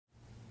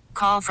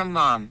call from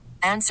mom.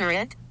 Answer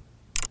it.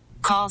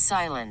 Call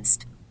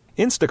silenced.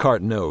 Instacart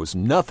knows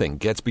nothing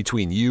gets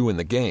between you and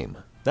the game.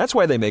 That's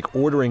why they make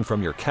ordering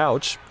from your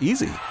couch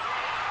easy.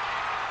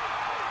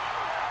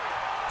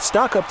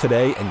 Stock up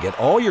today and get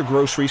all your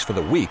groceries for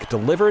the week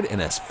delivered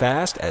in as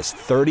fast as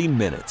 30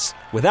 minutes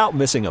without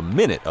missing a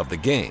minute of the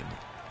game.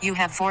 You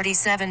have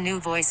 47 new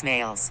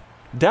voicemails.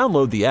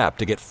 Download the app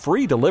to get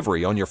free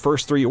delivery on your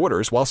first 3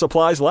 orders while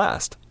supplies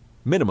last.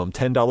 Minimum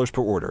 $10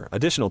 per order.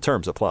 Additional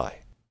terms apply.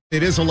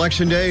 It is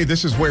Election Day.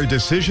 This is where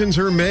decisions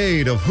are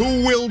made of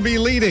who will be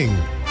leading.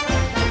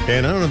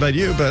 And I don't know about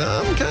you, but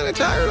I'm kind of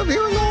tired of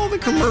hearing all the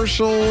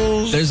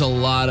commercials. There's a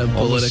lot of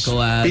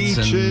political ads.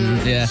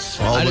 Speeches,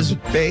 And, all I the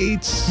just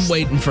debates.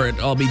 waiting for it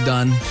all be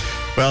done.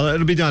 Well,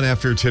 it'll be done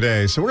after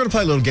today. So we're going to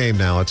play a little game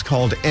now. It's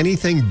called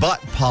Anything But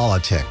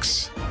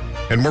Politics.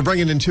 And we're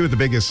bringing in 2 of the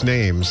biggest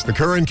names. The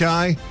current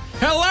guy.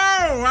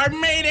 Hello, I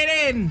made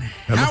it in.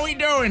 How we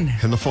doing?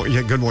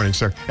 And good morning,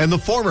 sir. And the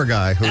former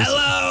guy who's...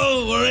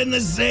 Hello, we're in the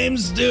same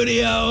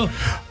studio.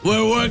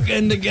 We're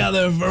working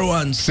together for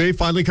once. See,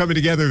 finally coming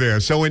together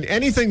there. So in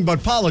Anything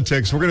But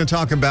Politics, we're going to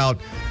talk about...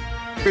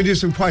 We're going to do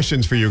some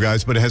questions for you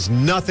guys, but it has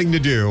nothing to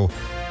do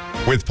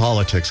with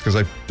politics, because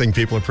I think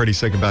people are pretty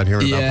sick about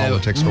hearing about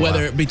politics for a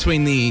whether while.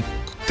 between the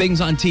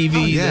things on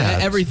TV,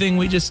 everything,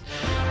 we're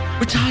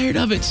tired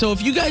of it. So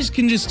if you guys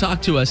can just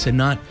talk to us and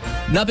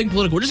nothing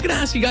political, we're just going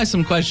to ask you guys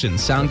some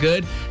questions. Sound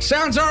good?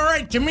 Sounds all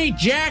right to me,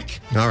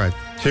 Jack. All right,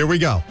 here we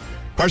go.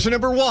 Question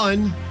number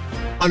 1.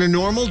 On a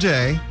normal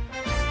day,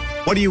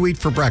 what do you eat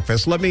for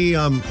breakfast? Let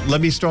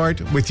me start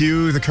with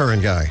you, the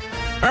current guy.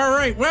 All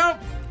right, well,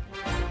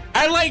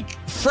 I like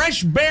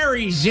fresh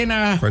berries in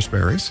a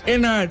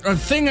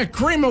thing of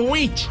cream of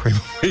wheat.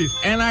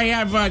 And I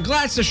have a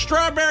glass of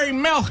strawberry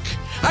milk.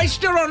 I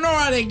still don't know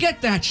how they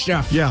get that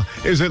stuff. Yeah.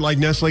 Is it like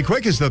Nestle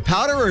Quick? Is the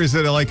powder, or is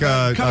it like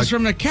a... Comes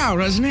from the cow,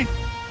 doesn't it?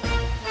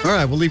 All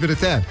right, we'll leave it at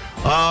that.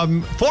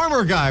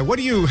 Former guy, what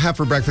do you have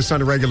for breakfast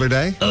on a regular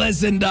day?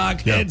 Listen,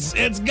 Doc,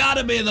 it's got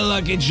to be the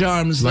Lucky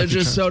Charms. Lucky They're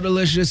just Charms. so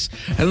delicious.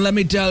 And let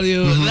me tell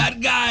you, that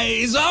guy,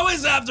 he's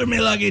always after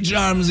me, Lucky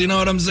Charms. You know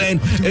what I'm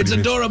saying? It's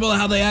adorable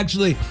how they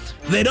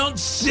don't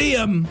see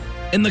him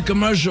in the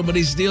commercial, but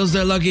he steals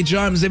their Lucky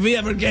Charms. If he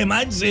ever came,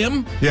 I'd see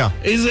him. Yeah.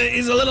 He's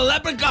a little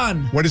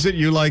leprechaun. What is it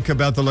you like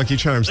about the Lucky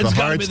Charms? It's The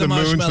gotta hearts, be the the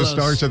moons, the marshmallows.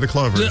 stars, or the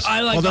clovers?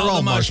 I like they're all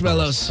the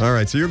marshmallows. All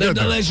right, so you're They're good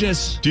there.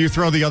 delicious. Do you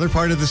throw the other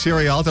part of the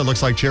cereal that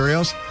looks like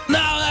Cheerios? No,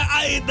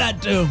 I eat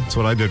that too. That's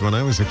what I did when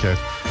I was a kid.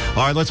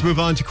 All right, let's move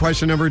on to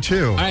question number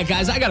 2. All right,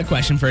 guys, I got a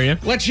question for you.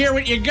 Let's hear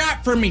what you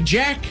got for me,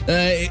 Jack.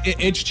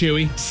 It's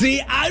Chewy.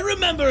 See, I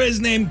remember his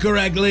name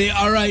correctly.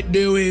 All right,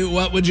 Dewey,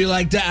 what would you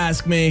like to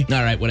ask me?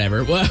 All right,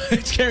 whatever. Well,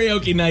 it's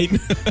karaoke night.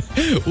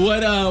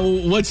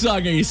 What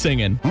song are you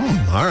singing?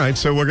 All right,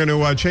 so we're going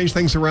to change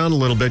things around a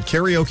little bit.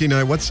 Karaoke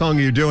night, what song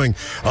are you doing?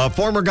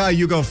 Former guy,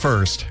 you go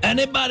first.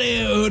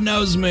 Anybody who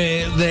knows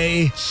me,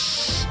 they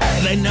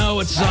know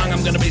what song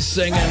I'm going to be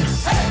singing.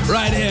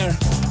 Right here.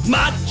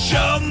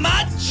 Macho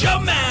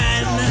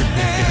Man.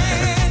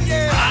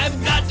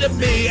 I've got to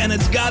be, and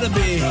it's got to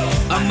be,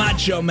 a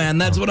macho man.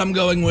 That's what I'm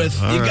going with.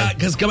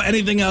 Because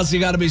anything else, you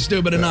got to be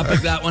stupid and not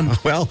pick that one.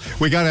 Well,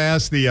 we got to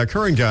ask the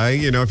current guy,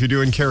 if you're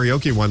doing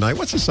karaoke one night,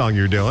 what's the song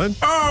you're doing?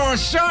 Oh, a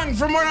song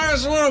from when I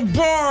was a little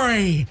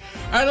boy.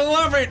 I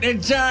love it.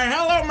 It's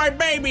Hello, My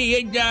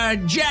Baby.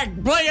 Jack,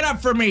 play it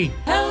up for me.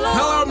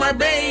 Hello, my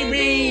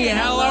baby.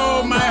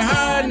 Hello, my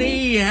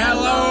honey.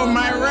 Hello,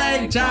 my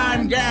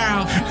ragtime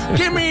gal.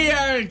 Give me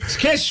a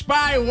Kiss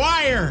by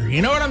Wire.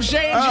 You know what I'm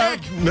saying, Jack?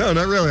 No,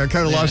 not really. I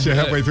kind of lost you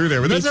halfway through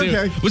there, but that's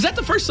okay. Was that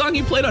the first song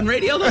you played on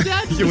radio, though,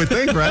 Dad? You would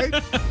think, right?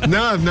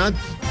 No, I'm not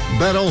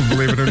that old,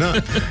 believe it or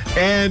not.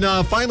 And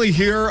finally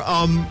here,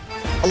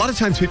 a lot of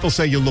times people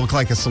say you look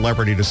like a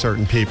celebrity to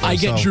certain people. I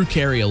get Drew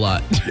Carey a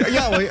lot.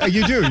 Yeah, well,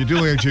 you do. You do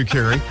look like Drew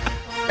Carey.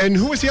 And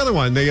who was the other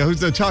one? Who's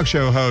the talk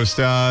show host?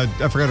 I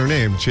forgot her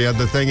name. She had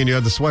the thing and you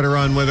had the sweater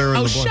on with her.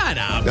 And Shut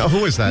up. No,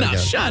 who was that again?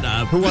 Shut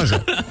up. Who was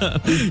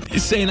it? You're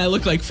saying I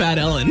look like Fat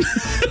Ellen.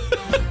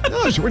 No,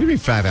 what do you mean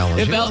Fat Ellen?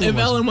 If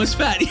Ellen was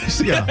fat,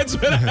 that's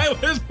what I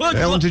was looking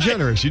Ellen like.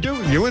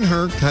 DeGeneres. You and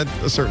her had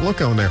a certain look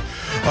on there.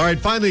 All right,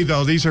 finally,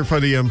 though, these are for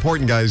the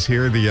important guys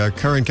here, the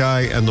current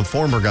guy and the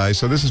former guy.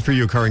 So this is for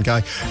you, current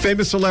guy.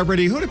 Famous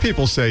celebrity, who do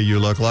people say you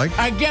look like?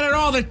 I get it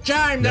all the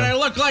time that I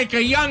look like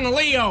a young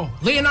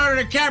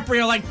Leonardo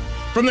DiCaprio, like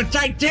from the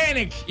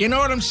Titanic. You know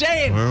what I'm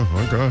saying?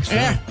 Oh gosh.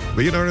 Yeah.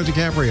 Leonardo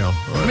DiCaprio.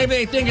 Right. Maybe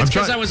they think it's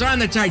because I was on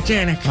the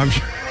Titanic.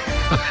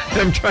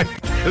 I'm trying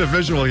to get a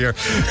visual here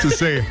to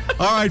see.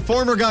 All right,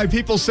 former guy.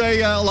 People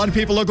say a lot of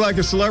people look like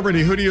a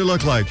celebrity. Who do you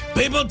look like?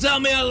 People tell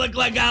me I look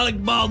like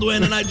Alec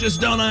Baldwin, and I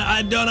just don't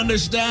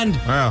understand.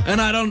 Yeah. And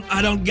I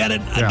don't get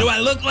it. Yeah. Do I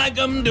look like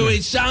him? Do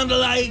we sound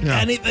alike? Yeah.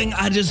 Anything?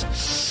 I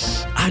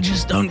I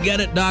just don't get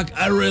it, Doc.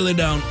 I really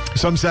don't.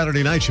 Some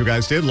Saturday nights you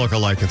guys did look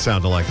alike and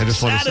sound alike. I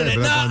just want to say.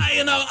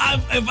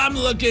 If I'm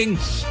looking,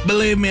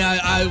 believe me,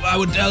 I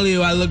would tell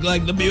you I look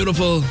like the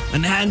beautiful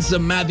and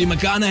handsome Matthew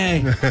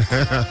McConaughey.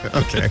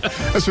 Okay.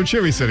 That's what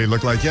Jimmy said he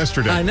looked like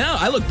yesterday. I know.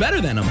 I look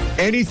better than him.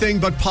 Anything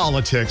but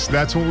politics.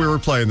 That's what we were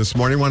playing this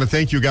morning. I want to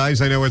thank you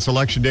guys. I know it's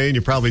election day and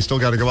you probably still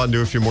got to go out and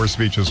do a few more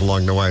speeches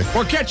along the way.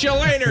 We'll catch you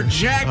later,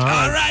 Jack.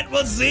 All right.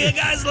 We'll see you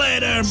guys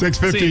later.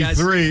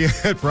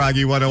 6:53 at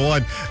Froggy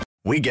 101.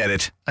 We get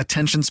it.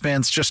 Attention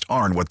spans just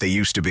aren't what they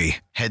used to be.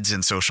 Heads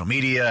in social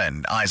media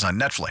and eyes on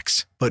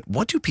Netflix. But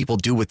what do people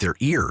do with their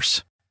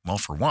ears? Well,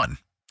 for one,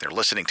 they're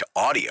listening to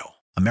audio.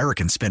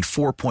 Americans spend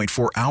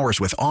 4.4 hours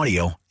with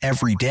audio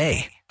every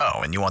day. Oh,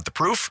 and you want the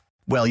proof?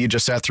 Well, you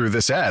just sat through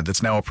this ad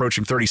that's now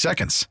approaching 30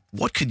 seconds.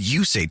 What could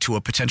you say to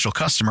a potential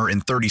customer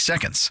in 30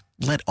 seconds?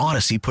 Let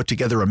Odyssey put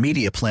together a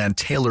media plan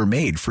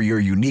tailor-made for your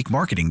unique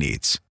marketing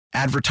needs.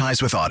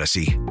 Advertise with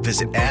Odyssey.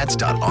 Visit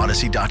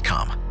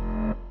ads.odyssey.com.